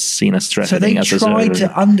that's seen as threatening. So they tried to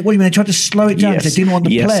what do you mean? They tried to slow it down. Yes, they didn't want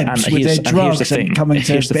the plebs with their drugs and coming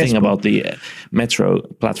to. Here's the thing about the metro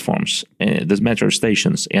platforms, the metro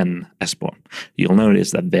stations in Espoo. You'll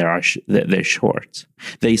notice that they're short.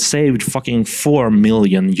 They saved fucking 4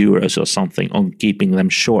 million euros or something on keeping them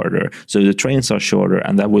shorter. So the trains are shorter,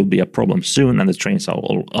 and that will be a problem soon. And the trains are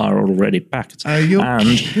already packed. They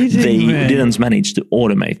didn't manage to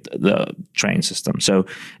automate the train system. So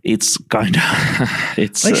it's kind of they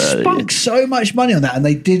spunk so much money on that, and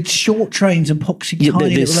they did short trains and poxy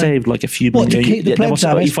tiny. They saved like a few million. To keep the plebs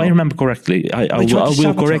out, if I remember correctly, I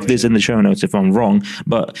will correct this in the show notes if I'm wrong.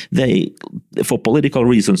 But they, for political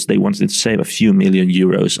reasons, they wanted to save a few million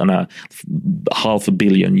euros on a €500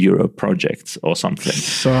 million project or something.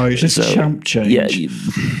 So it's just champ change. Yeah.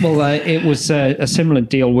 Well, it was a similar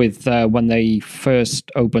deal with when they first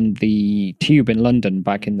opened the tube in London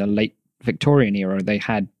back in the late Victorian era. They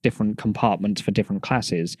had different compartments for different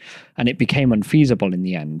classes, and it became unfeasible in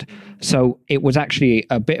the end. So it was actually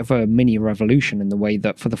a bit of a mini revolution in the way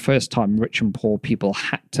that for the first time rich and poor people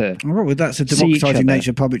had to that's a democratizing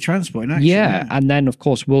nature of public transport in action. Yeah, and then of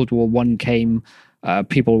course World War I came.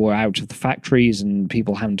 People were out of the factories and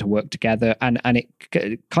people having to work together, and it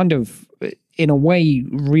kind of in a way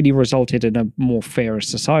really resulted in a more fairer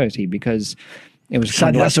society, because it was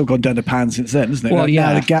sadly that's all gone down the pan since then, isn't it? Well,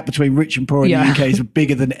 now the gap between rich and poor in the UK is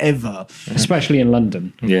bigger than ever, especially in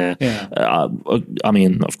London. Yeah. I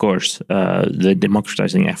mean, of course, the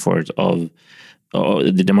democratizing effort of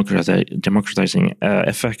the democratizing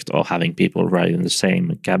effect of having people ride in the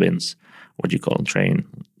same cabins, what do you call train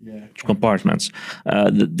compartments,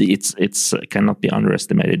 it's cannot be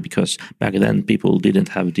underestimated, because back then people didn't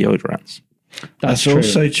have deodorants. That's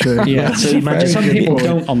also true. Yeah. So imagine some people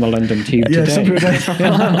don't on the London tube today. Some people don't.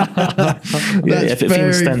 If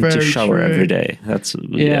things tend to shower every day, that's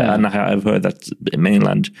and I've heard that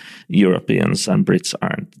mainland Europeans and Brits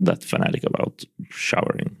aren't that fanatic about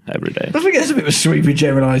showering every day. I think that's a bit of a sweeping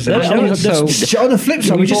generalisation. On the flip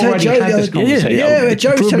side, we just had Joe.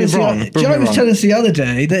 Joe was telling us the other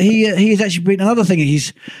day that he has actually been another thing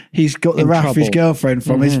he's got the wrath of his girlfriend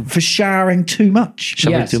from is for showering too much.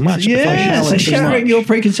 Showering too much. Yeah. So sharing your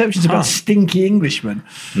preconceptions about stinky Englishmen.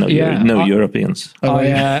 No Europeans.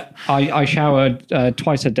 I showered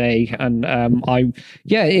twice a day, and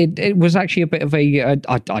it was actually a bit of a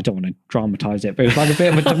I don't want to dramatize it, but it was like a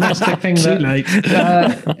bit of a domestic thing. Too late.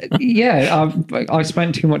 I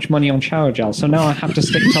spent too much money on shower gel, so now I have to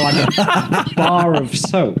stick to like a bar of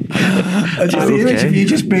soap. Just the image of you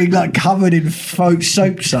just being like covered in folk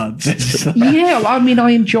soap suds. I mean, I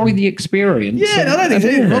enjoy the experience. Yeah, I don't think there's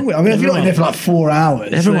anything wrong with it. I mean, if you're not in there for like 4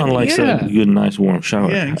 hours. Everyone likes a good, nice, warm shower.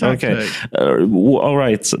 Yeah, exactly. Okay. All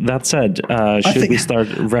right. That said, should we start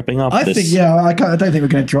wrapping up? I don't think we're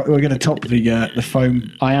going to top the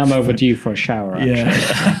foam. I am overdue for a shower. Actually.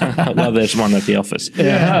 Yeah. Well, there's one at the office.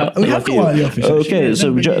 Yeah. We have got one in the office. Okay,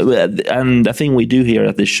 so and the thing we do here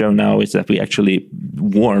at this show now is that we actually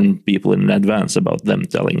warn people in advance about them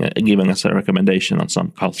giving us a recommendation on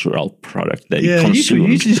some cultural product they consume. You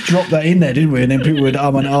used to just drop that in there, didn't we? And then people would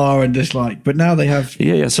and and just like. But now they have.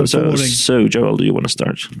 Yeah. So Joel, do you want to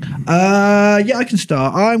start? Yeah, I can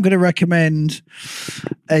start. I'm going to recommend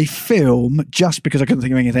a film just because I couldn't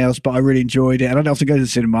think of anything else, but I really enjoyed it. I don't have to go to the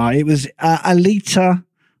cinema. It was Alita,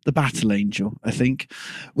 the Battle Angel, I think,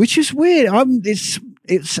 which is weird. It's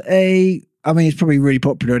probably really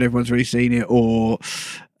popular and everyone's really seen it, or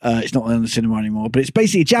it's not in the cinema anymore. But it's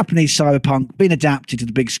basically Japanese cyberpunk being adapted to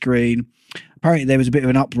the big screen. Apparently, there was a bit of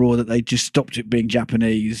an uproar that they just stopped it being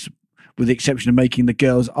Japanese, with the exception of making the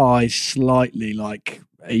girl's eyes slightly like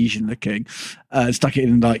Asian looking, stuck it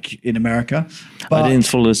in America. But I didn't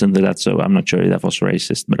fully listen to that, so I'm not sure that was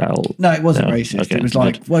racist, but No, it wasn't racist. Okay, it was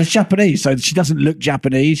like, well, it's Japanese, so she doesn't look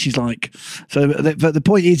Japanese. She's like, but the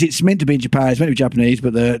point is, it's meant to be in Japan, it's meant to be Japanese,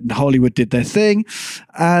 but Hollywood did their thing.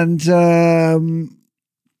 And,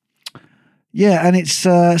 and it's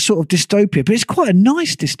sort of dystopia, but it's quite a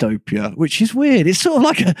nice dystopia, which is weird. It's sort of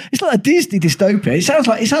like a Disney dystopia. It sounds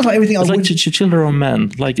like everything. It's like children or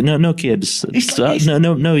men, like no kids,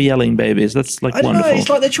 no yelling babies. That's like wonderful. Know, it's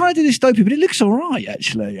like they're trying to do dystopia, but it looks all right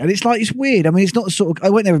actually, and it's weird. I mean, it's not sort of. I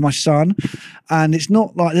went there with my son, and it's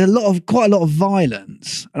not like there's quite a lot of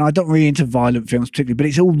violence, and I don't really into violent films particularly, but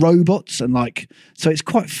it's all robots and so it's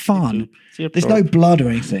quite fun. There's no blood or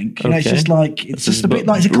anything. You know, it's just like it's just a bit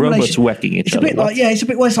like it's a combination. Robots whacking each other. It's a bit like it's a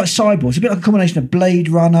bit. Well, it's like Cyborg. It's a bit like a combination of Blade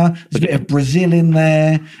Runner. There's a bit of Brazil in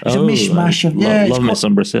there. It's a mishmash of love me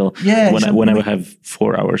some Brazil. Yeah, whenever I have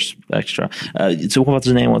 4 hours extra. So what's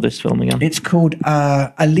the name of this film again? It's called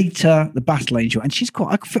Alita, the Battle Angel, and she's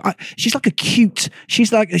she's like a cute. She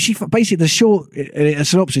basically the short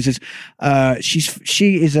synopsis is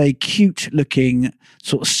she is a cute looking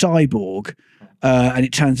sort of cyborg. And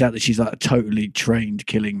it turns out that she's like a totally trained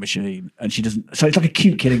killing machine, and she doesn't. So it's like a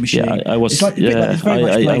cute killing machine. Yeah, I was. I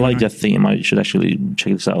like that theme. I should actually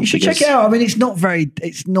check this out. You should check it out. I mean, it's not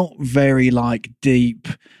very like deep,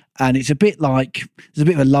 and it's a bit like there's a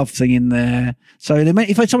bit of a love thing in there. So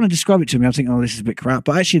if someone to describe it to me, I'm thinking, oh, this is a bit crap.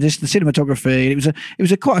 But actually, the cinematography, it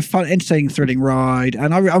was a quite a fun, entertaining, thrilling ride,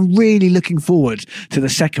 and I'm really looking forward to the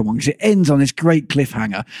second one because it ends on this great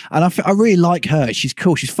cliffhanger. And I really like her. She's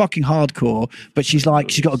cool. She's fucking hardcore, but she's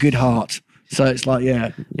got a good heart. So it's like,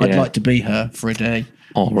 I'd like to be her for a day.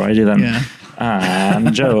 Alrighty then. Yeah.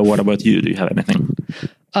 And Joe, what about you? Do you have anything?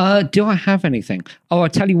 Do I have anything? Oh, I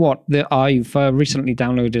tell you what, I've recently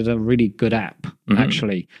downloaded a really good app,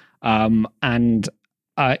 actually. And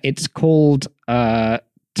it's called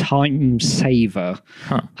Time Saver.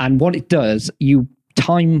 Huh. And what it does, you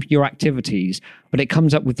time your activities, but it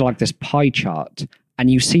comes up with like this pie chart,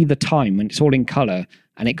 and you see the time, and it's all in color,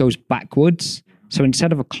 and it goes backwards. So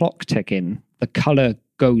instead of a clock ticking, the color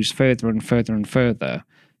goes further and further and further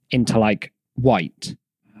into like white.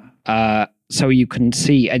 So you can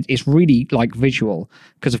see it's really like visual,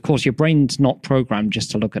 because of course your brain's not programmed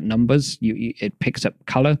just to look at numbers. It picks up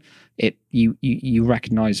color. You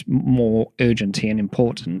recognize more urgency and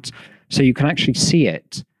importance. So you can actually see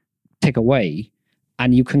it tick away,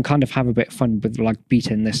 and you can kind of have a bit of fun with like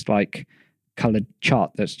beating this like colored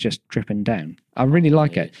chart that's just dripping down. I really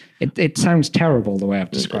like it. It sounds terrible the way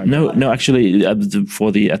I've described it. No, actually,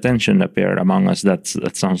 for the attention appeared among us, that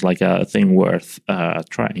sounds like a thing worth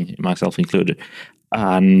trying, myself included.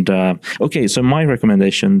 And okay, so my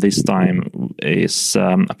recommendation this time is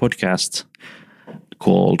a podcast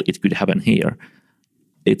called It Could Happen Here.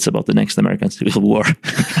 It's about the next American Civil War.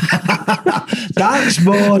 That's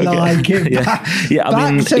more like it. Yeah.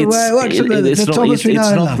 I mean, it's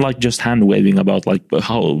not like just hand waving about like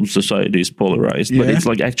how society is polarized, but it's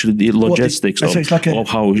like actually the logistics of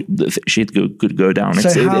how shit could go down.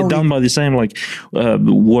 It's done by the same like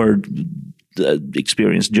word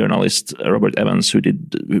experienced journalist Robert Evans, who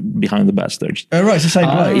did Behind the Bastards. Oh, right, it's the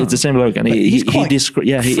same bloke. It's the same bloke, and he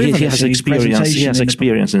has experience. He has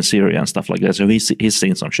experience in Syria and stuff like that. So he's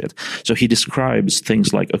seen some shit. So he describes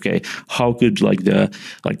things like, okay, how could like the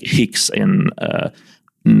Hicks in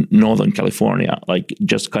Northern California like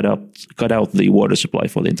just cut out the water supply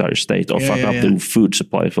for the entire state, or fuck up the food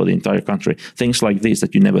supply for the entire country, things like this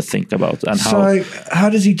that you never think about. And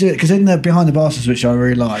how does he do it? Because in the Behind the Bastards, which I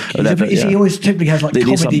really like, he always typically has like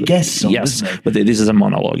comedy guests on, yes, but this is a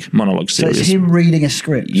monologue series. So it's him reading a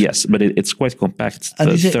script. Yes, but it's quite compact.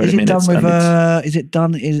 And is it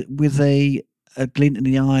done with a a glint in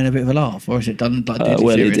the eye and a bit of a laugh, or is it done like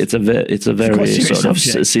well, it's a very sort of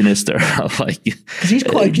sinister like. Because he's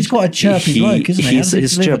quite a chirpy bloke, isn't he?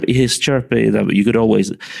 He's chirpy. That you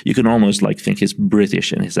can almost like think he's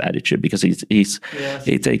British in his attitude, because he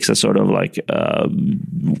takes a sort of like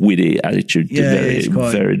witty attitude to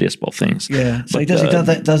very dismal things. Yeah, so he does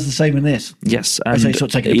the same in this. Yes, and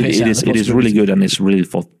it is really good, and it's really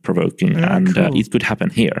thought provoking, and cool. It could happen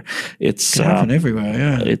here. It could happen everywhere.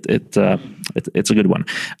 Yeah, it's a good one.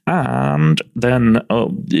 And then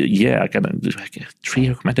I can do like 3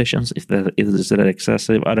 recommendations. Is that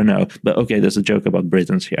excessive? I don't know, but okay, there's a joke about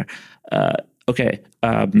Britons here.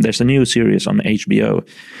 There's a new series on HBO.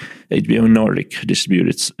 HBO Nordic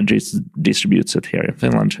distributes it here in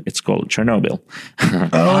Finland. It's called Chernobyl.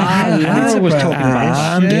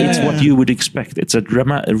 It's what you would expect. It's a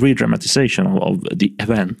re-dramatization of the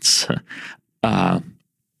events.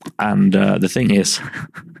 And the thing is,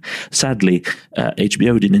 sadly,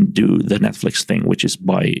 HBO didn't do the Netflix thing, which is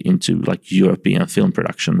buy into like European film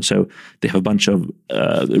production. So they have a bunch of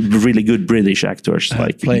really good British actors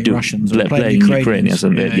playing Russians, playing Ukrainians,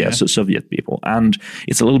 and so Soviet people. And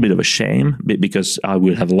it's a little bit of a shame, because I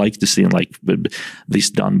would have liked to see like this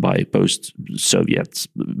done by post-Soviet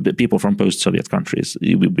people from post-Soviet countries.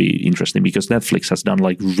 It would be interesting, because Netflix has done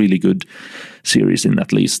like really good series in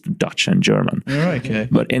at least Dutch and German. Okay.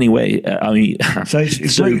 But anyway, I mean, the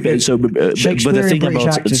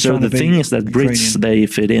thing is that Brits, they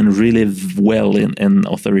fit in really well in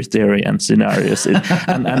authoritarian scenarios,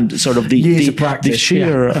 and sort of the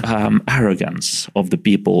sheer arrogance of the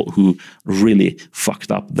people who really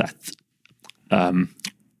fucked up that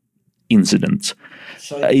incident.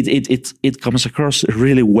 It comes across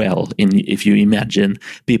really well if you imagine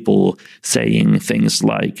people saying things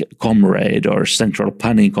like "comrade" or "Central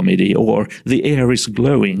Planning Committee" or "the air is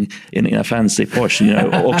glowing" in a fancy posh,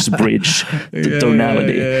 Oxbridge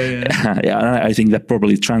tonality. Yeah, I think that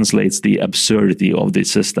probably translates the absurdity of the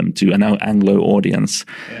system to an Anglo audience.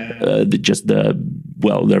 Their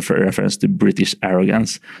reference to British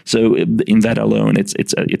arrogance. So in that alone,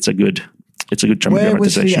 it's a good. It's a good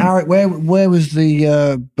dramatization. Where was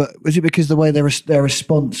the? But was it because the way their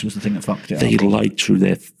response was the thing that fucked it? They lied through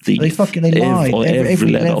their teeth. They lied on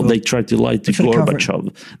every level. They tried to lie to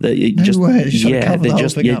Gorbachev. They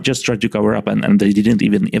just tried to cover up, and they didn't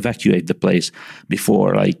even evacuate the place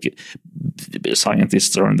before. Like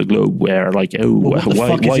scientists around the globe were like,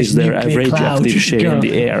 why is there a radioactive shit in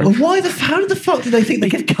the air? Well, how the fuck did they think they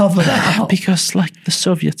could cover that up? Because like the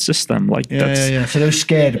Soviet system, like So they were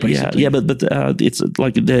scared, basically. But it's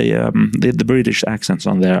like the British accents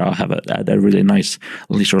on there have a really nice,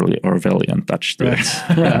 literally Orwellian touch to it.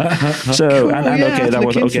 So cool,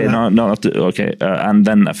 and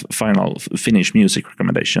then a final Finnish music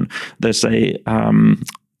recommendation. There's a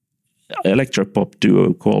electropop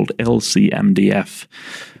duo called LCMDF.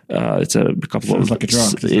 It's a couple of like a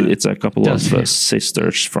drug, it's a couple of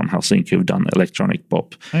sisters from Helsinki who've done electronic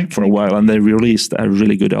pop for a while, and they released a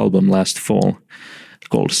really good album last fall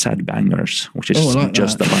called Sad Bangers, which is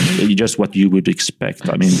just what you would expect.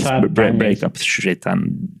 I mean, breakup shit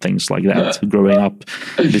and things like that. Growing up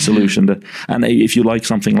disillusioned, and if you like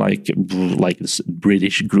something like this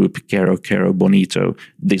British group Kero Bonito,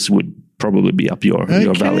 this would probably be up your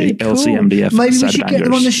valley. Cool. LCMDF. Maybe we should get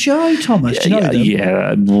them on the show, Thomas.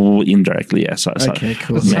 Indirectly, yes. Okay,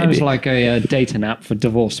 cool. It sounds like a dating app for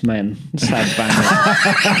divorced men. Sad Bangers.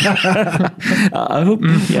 I hope.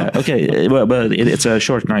 Okay. Well, but it's a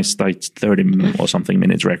short, nice, tight 30 or something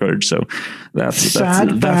minutes record. So that's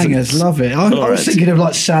Sad Bangers. Love it. I was thinking of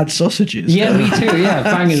like sad sausages. Yeah, me too. Yeah,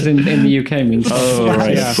 bangers in the UK means. Oh,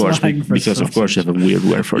 right. Of course, because of course you have a weird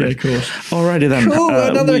word for it. Of course. Alrighty then. Cool.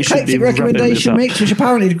 Another eclectic recommendation mix, which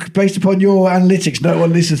apparently, based upon your analytics, no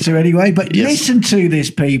one listens to anyway. But listen to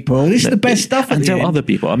this, people. This is the best stuff. And tell other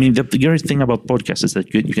people. I mean, the great thing about podcasts is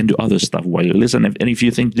that you can do other stuff while you listen. And if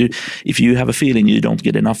you think, if you have a feeling you don't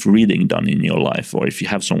get enough reading done in your life, or if you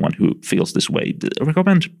have someone who feels this way,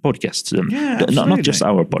 recommend podcasts to them. Yeah, not just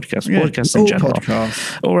our podcast, podcasts in general.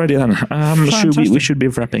 Alrighty then. We should be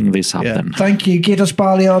wrapping this up then. Thank you, Gitos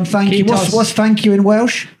Balion. Thank you. What's thank you in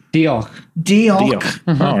Welsh? Diolch.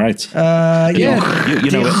 All right. You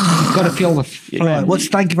know it. You've got to feel the phlegm. Right, what's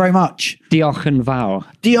thank you very much? Diolch yn fawr.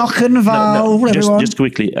 Diolch yn fawr. Just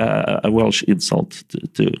quickly, a Welsh insult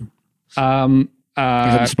to. He's on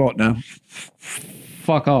the spot now.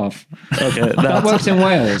 Fuck off. Okay, that works in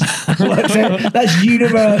Wales. That's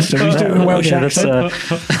universal. He's doing a Welsh accent.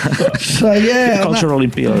 So yeah, cultural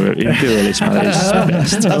imperialism.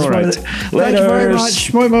 That's all right. Thank you very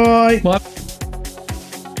much. Bye.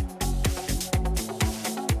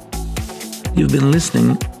 You've been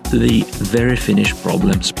listening to the Very Finnish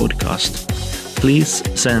Problems podcast. Please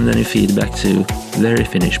send any feedback to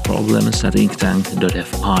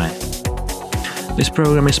veryfinishproblems@inktank.fi. This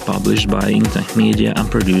program is published by Inktank Media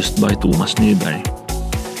and produced by Thomas Nyberg.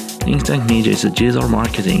 Inktank Media is a digital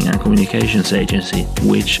marketing and communications agency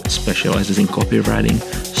which specializes in copywriting,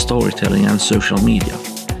 storytelling and social media.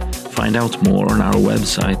 Find out more on our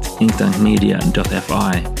website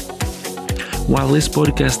inktankmedia.fi. While this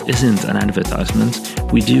podcast isn't an advertisement,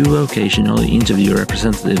 we do occasionally interview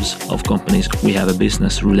representatives of companies we have a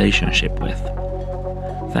business relationship with.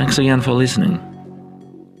 Thanks again for listening.